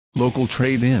Local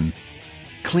trade-in.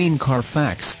 Clean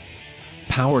Carfax.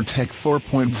 PowerTech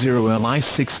 4.0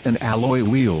 Li6 and alloy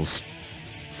wheels.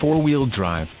 4-wheel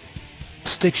drive.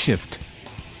 Stick shift.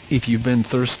 If you've been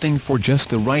thirsting for just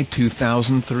the right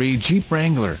 2003 Jeep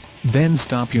Wrangler, then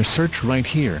stop your search right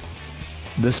here.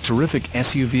 This terrific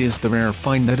SUV is the rare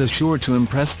find that is sure to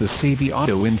impress the savvy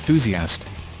auto enthusiast.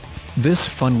 This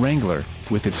fun Wrangler,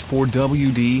 with its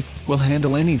 4WD, will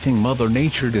handle anything Mother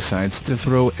Nature decides to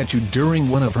throw at you during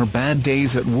one of her bad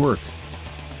days at work.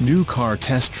 New car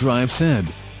test drive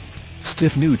said.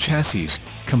 Stiff new chassis,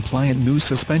 compliant new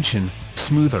suspension,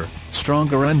 smoother,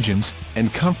 stronger engines,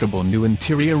 and comfortable new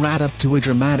interior add up to a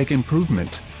dramatic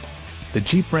improvement. The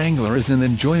Jeep Wrangler is an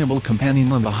enjoyable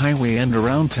companion on the highway and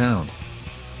around town.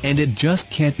 And it just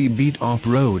can't be beat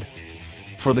off-road.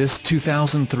 For this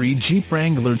 2003 Jeep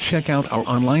Wrangler, check out our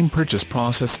online purchase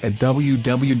process at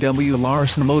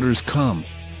www.larsenmotors.com.